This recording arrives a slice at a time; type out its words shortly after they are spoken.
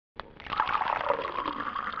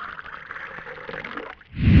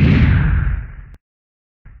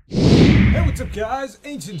What's up guys,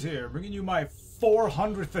 Ancient here, bringing you my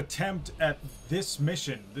 400th attempt at this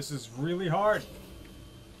mission. This is really hard.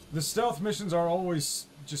 The stealth missions are always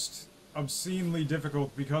just obscenely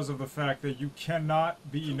difficult because of the fact that you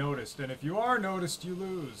cannot be noticed. And if you are noticed, you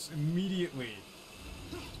lose immediately.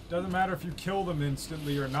 Doesn't matter if you kill them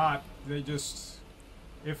instantly or not, they just...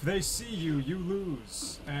 if they see you, you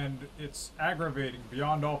lose. And it's aggravating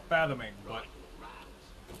beyond all fathoming, but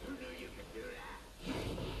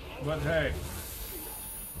hey.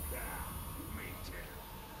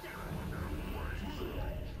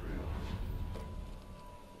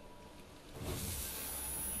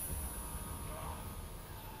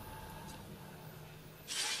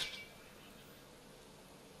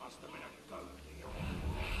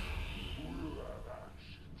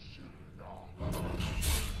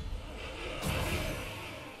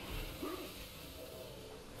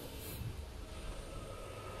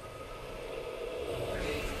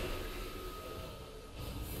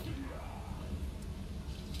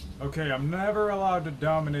 Okay, I'm never allowed to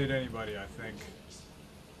dominate anybody, I think.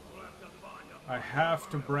 I have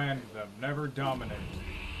to brand them, never dominate.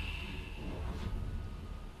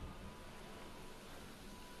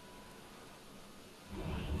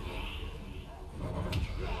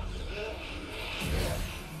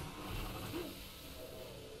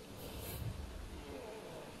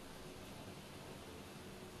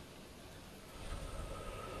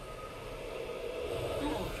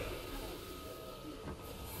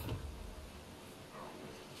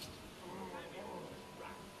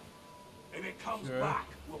 If it comes back,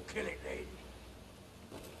 we'll kill it then.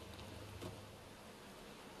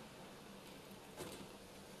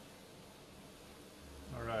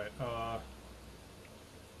 Alright,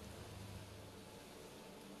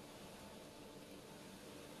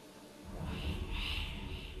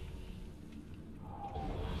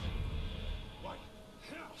 What?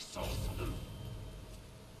 So I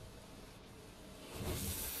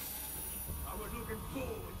was looking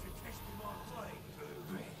forward to testing my blade,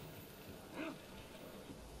 Uruk-hai.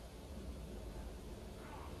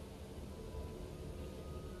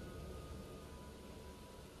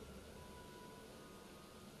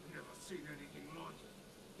 Never seen anything like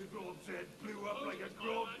it. The grob's head blew up like a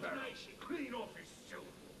grob barrel, clean off his shoulders.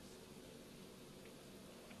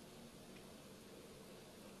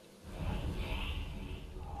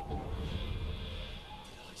 Did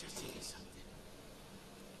I just hear something?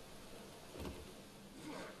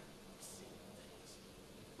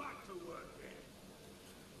 Back to work then.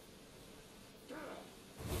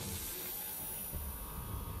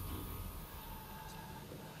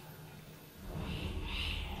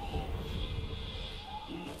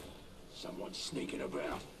 Someone's sneaking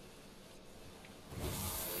about.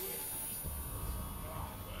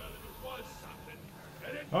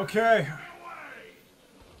 okay.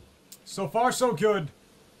 So far, so good.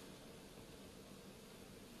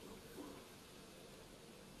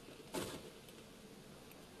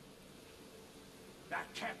 That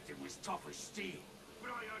captain was tough as steel, but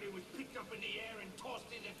I heard he was picked up in the air and tossed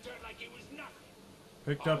in the dirt like it was nothing.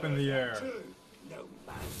 Picked up in the air. No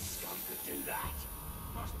man's scum could do that.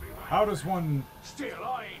 Must be right. How does one... Still,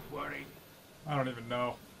 I ain't worried. I don't even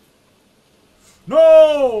know.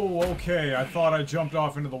 No! Okay, I thought I jumped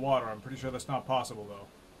off into the water. I'm pretty sure that's not possible, though.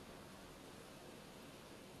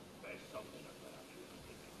 There's something about you.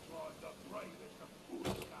 It draws the bravest of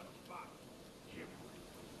fools out of battle.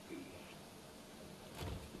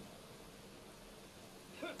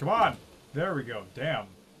 Come on! There we go. Damn.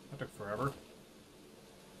 That took forever.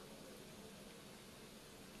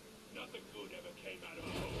 Nothing good ever came out of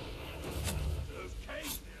home. Those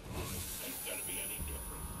caves nearby ain't gonna be any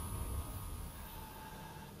different.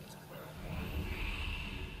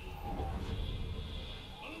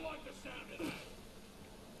 I don't like the sound of that.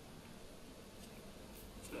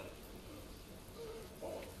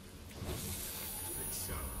 It's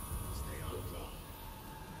so. Stay on guard.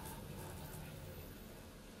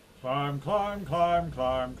 Climb, climb, climb,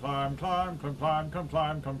 climb, climb, climb, climb, climb, climb,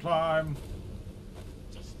 climb, climb, climb.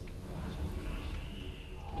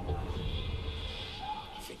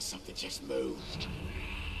 I think something just moved.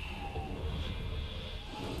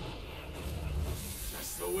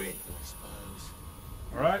 That's the wind, I suppose.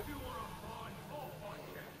 Alright.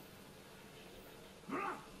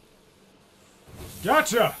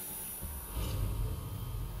 Gotcha!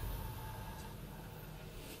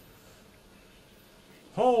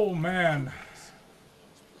 Oh, man.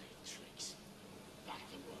 Tricks. Back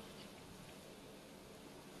to work.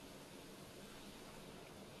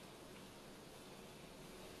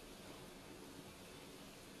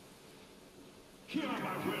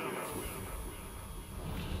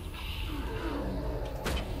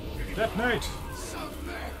 Detonate!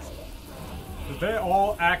 Did they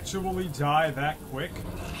all actually die that quick?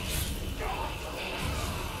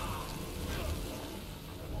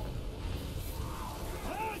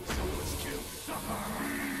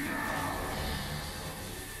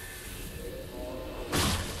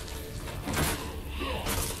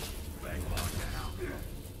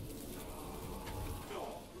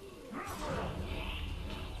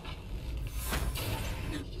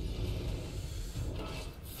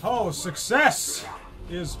 Oh, success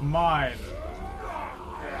is mine.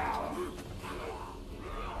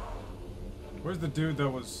 Where's the dude that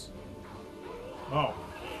was... Oh.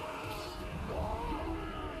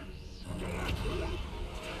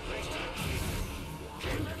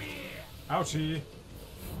 Ouchie.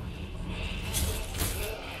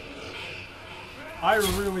 I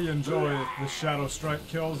really enjoy the Shadow Strike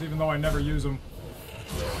kills, even though I never use them.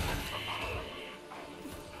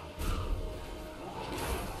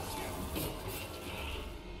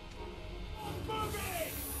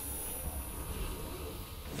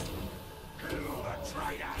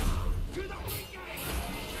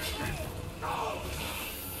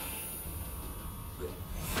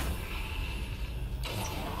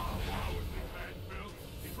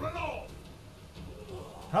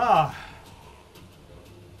 Ah.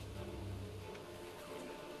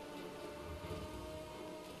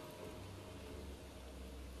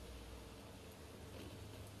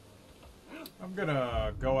 I'm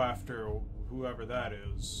gonna go after whoever that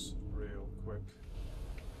is real quick.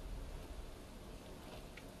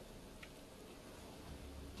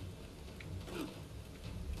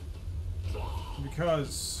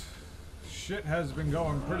 Because shit has been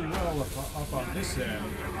going pretty well up on this end.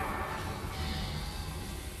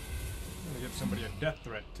 Give somebody a death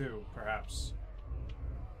threat too, perhaps.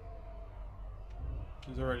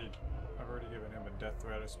 I've already given him a death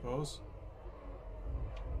threat, I suppose.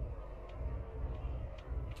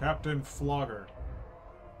 Captain Flogger.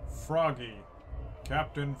 Froggy.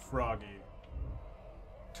 Captain Froggy.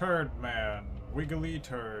 Turd Man. Wiggly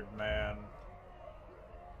Turd Man.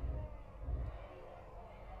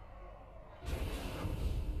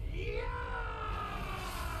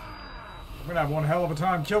 I'm gonna have one hell of a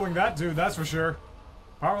time killing that dude, that's for sure.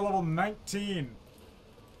 Power level 19.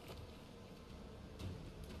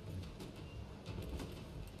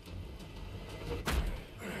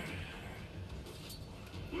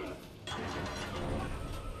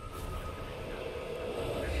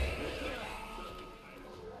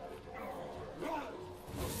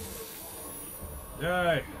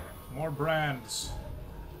 Yay, more brands.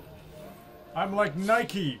 I'm like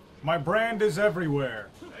Nike. My brand is everywhere.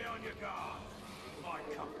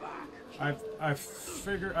 I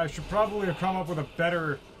figure I should probably have come up with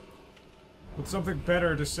something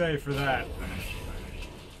better to say for that.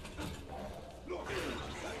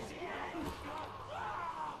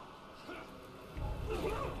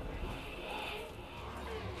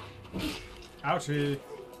 Ouchie.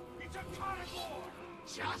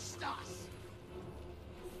 Just us.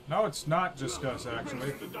 No, it's not just us,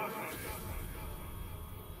 actually.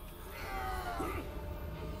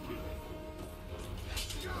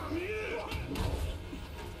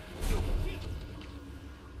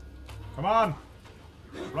 Come on!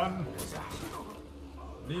 Run!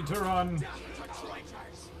 Need to run!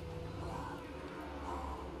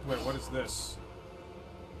 Wait, what is this?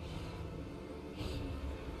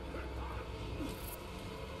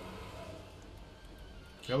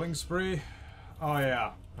 Killing spree? Oh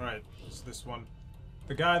yeah, right. It's this one.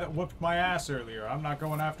 The guy that whooped my ass earlier. I'm not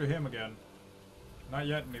going after him again. Not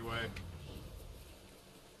yet, anyway.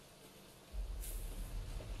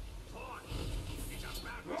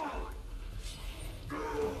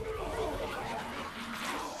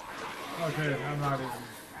 Okay, I'm not even...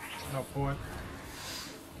 No point.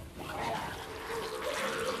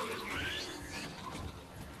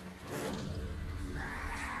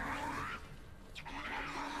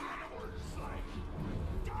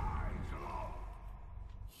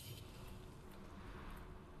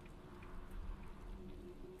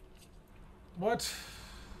 What?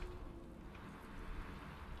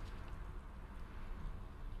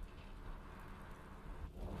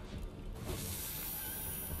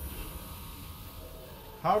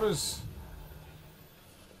 How does...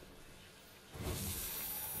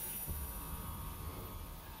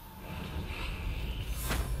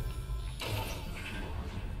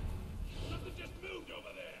 Something just moved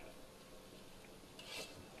over there.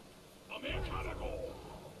 I'm mechanical.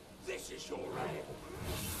 This is your rail.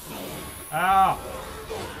 Ah!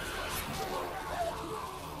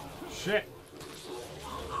 Shit!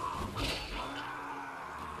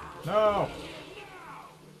 No!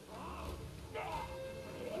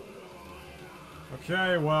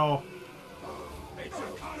 Okay, well, It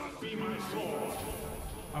cannot be my sword.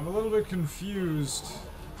 I'm a little bit confused.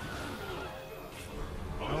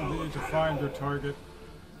 LD to find your target.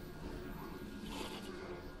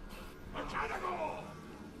 Mechanical!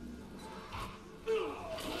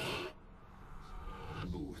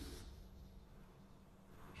 Booth.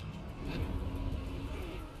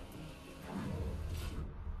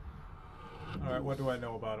 Alright, what do I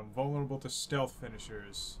know about him? Vulnerable to stealth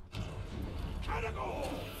finishers. Mechanical!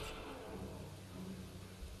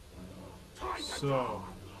 So.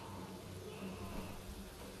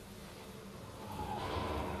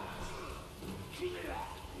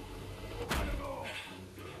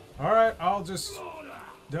 Alright, I'll just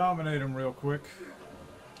dominate him real quick.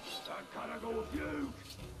 I gotta go with you.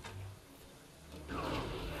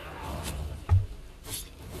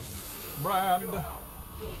 Brand.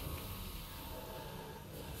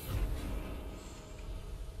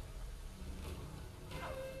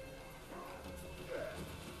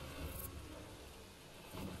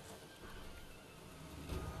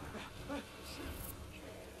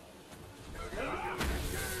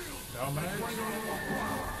 Dominate.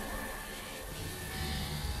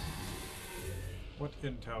 What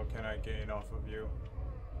intel can I gain off of you?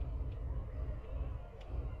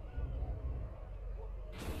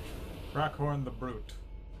 Rackhorn the Brute.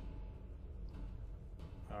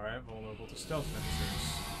 Alright, vulnerable to stealth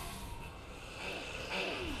finishers.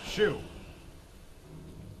 Shoe.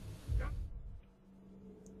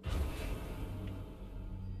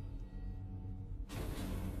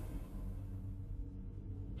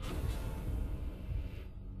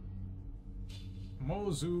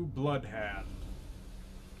 Mozu Bloodhand.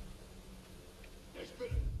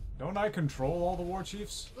 Don't I control all the war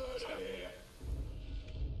chiefs?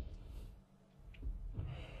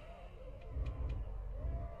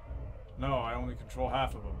 No, I only control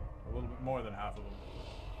half of them. A little bit more than half of them.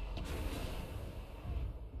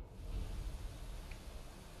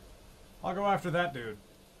 I'll go after that dude.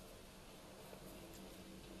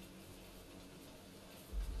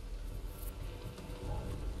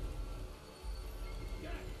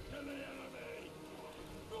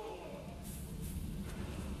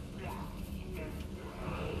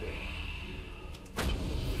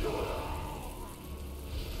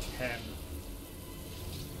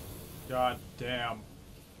 God damn.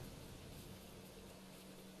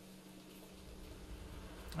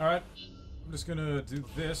 Alright, I'm just gonna do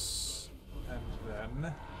this, and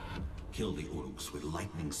then... Kill the Uruks with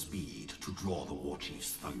lightning speed to draw the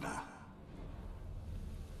Warchief's thunder.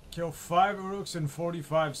 Kill 5 Uruks in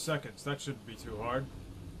 45 seconds. That shouldn't be too hard.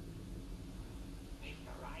 If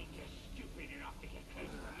the Rangers stupid enough to get close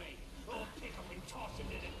to me, I'll pick up and toss him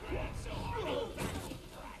to the ground so hard he'll back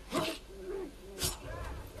and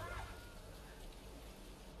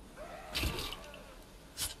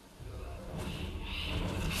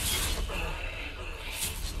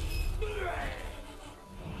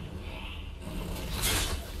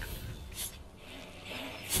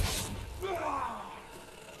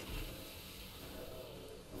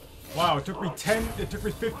Wow, it took me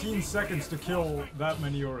 15 seconds to kill that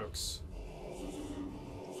many Uruks.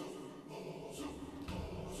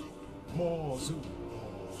 More zoo,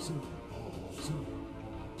 zoo, zoo,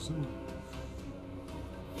 zoo.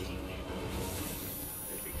 it's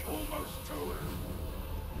almost to him.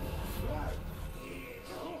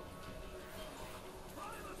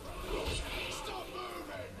 Stop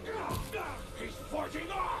moving! He's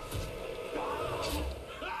fighting off!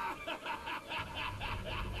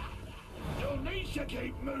 You'll need to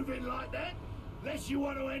keep moving like that, unless you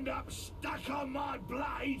want to end up stuck on my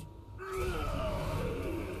blade.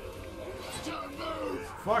 Don't move!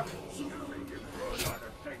 Fuck!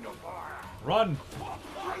 Run!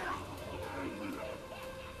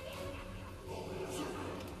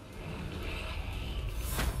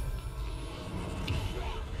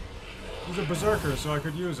 He's a berserker, so I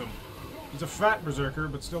could use him. He's a fat berserker,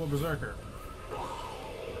 but still a berserker.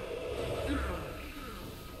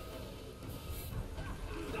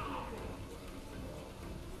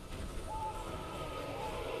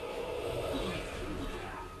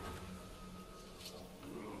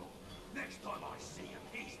 Next time I see him,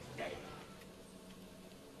 he's dead.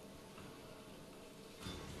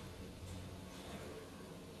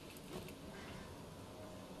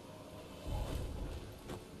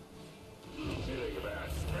 Feeling about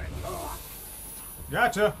strength.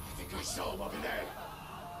 Gotcha! I think I saw him over there.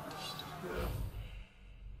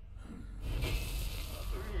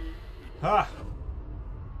 Ha!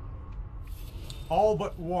 All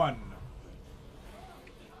but one.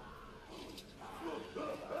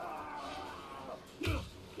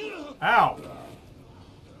 Ow!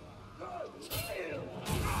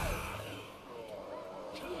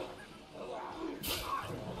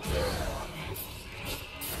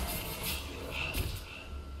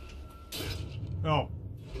 Oh.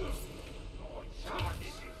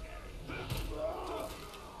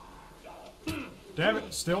 Damn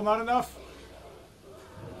it, still not enough?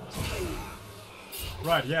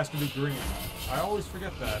 Right, he has to be green. I always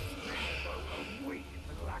forget that.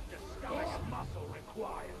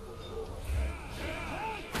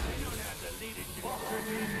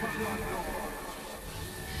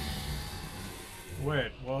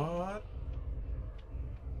 Wait, what?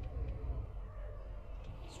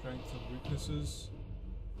 Strengths and weaknesses.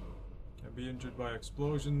 Can be injured by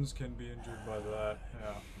explosions, can be injured by that,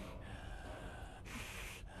 yeah.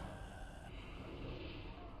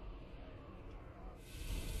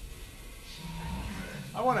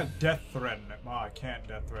 I want to death threaten him. Oh, I can't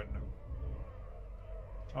death threaten him.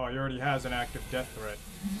 Oh, he already has an active death threat.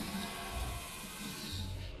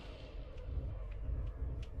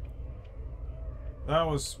 That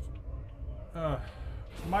was...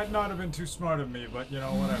 might not have been too smart of me, but, you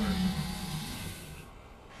know, whatever.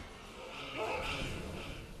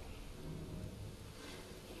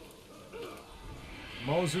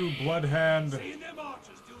 Mozu, Bloodhand... Seeing them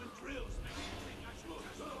archers doing drills makes me think I should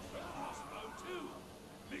have a crossbow too.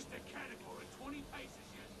 Missed a cannibal at 20 paces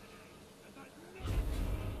yesterday. And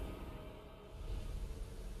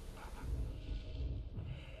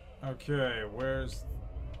that... Okay, where's...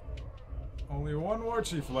 Only one war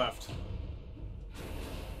chief left.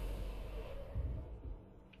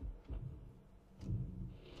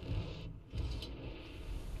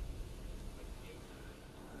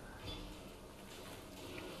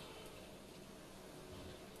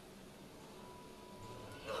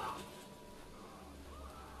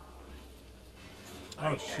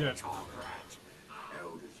 Oh shit.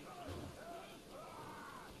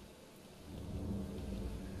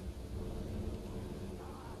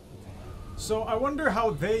 So I wonder how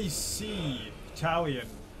they see Talion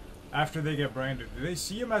after they get branded. Do they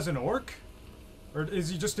see him as an orc? Or is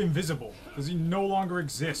he just invisible? Does he no longer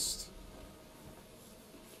exist?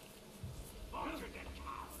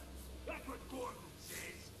 That's what Gordon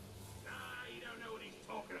says. Nah, you don't know what he's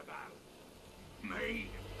talking about. Me?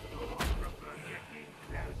 I prefer getting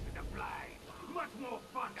close to the blade. Much more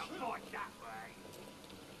fun to fight that way.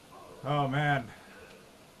 Oh man.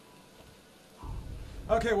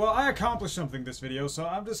 Okay, well, I accomplished something this video, so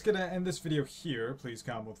I'm just gonna end this video here. Please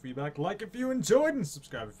comment with feedback, like if you enjoyed, and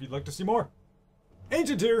subscribe if you'd like to see more.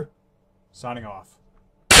 Ancient here, signing off.